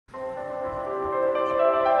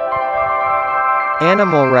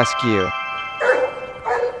Animal rescue.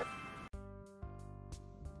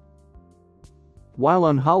 While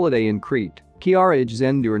on holiday in Crete, Chiara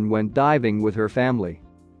Zenduran went diving with her family.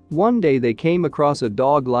 One day they came across a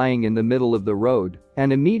dog lying in the middle of the road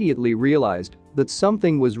and immediately realized that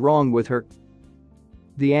something was wrong with her.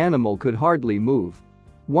 The animal could hardly move.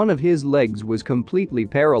 One of his legs was completely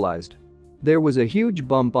paralyzed. There was a huge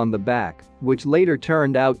bump on the back, which later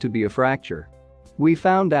turned out to be a fracture. We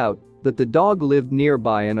found out that the dog lived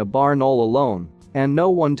nearby in a barn all alone, and no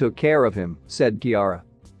one took care of him, said Chiara.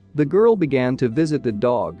 The girl began to visit the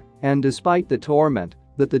dog, and despite the torment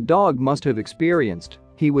that the dog must have experienced,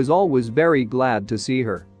 he was always very glad to see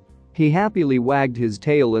her. He happily wagged his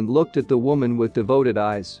tail and looked at the woman with devoted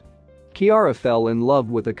eyes. Chiara fell in love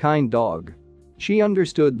with a kind dog. She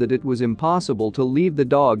understood that it was impossible to leave the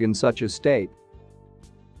dog in such a state.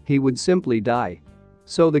 He would simply die.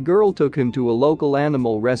 So the girl took him to a local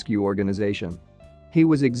animal rescue organization. He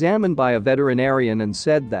was examined by a veterinarian and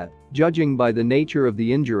said that, judging by the nature of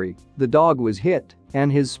the injury, the dog was hit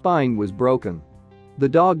and his spine was broken. The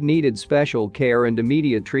dog needed special care and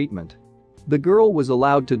immediate treatment. The girl was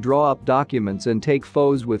allowed to draw up documents and take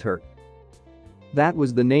photos with her. That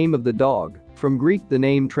was the name of the dog. From Greek, the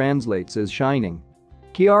name translates as shining.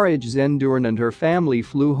 Chiara Zenduran and her family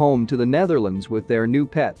flew home to the Netherlands with their new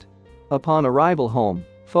pet. Upon arrival home,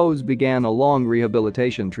 Foz began a long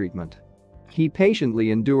rehabilitation treatment. He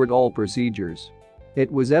patiently endured all procedures.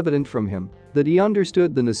 It was evident from him that he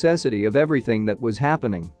understood the necessity of everything that was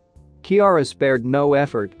happening. Chiara spared no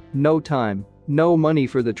effort, no time, no money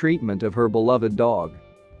for the treatment of her beloved dog.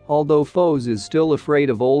 Although Foz is still afraid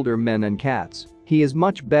of older men and cats, he is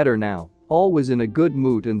much better now, always in a good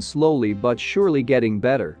mood and slowly but surely getting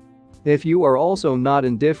better. If you are also not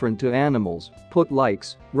indifferent to animals, put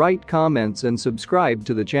likes, write comments and subscribe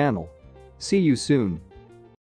to the channel. See you soon.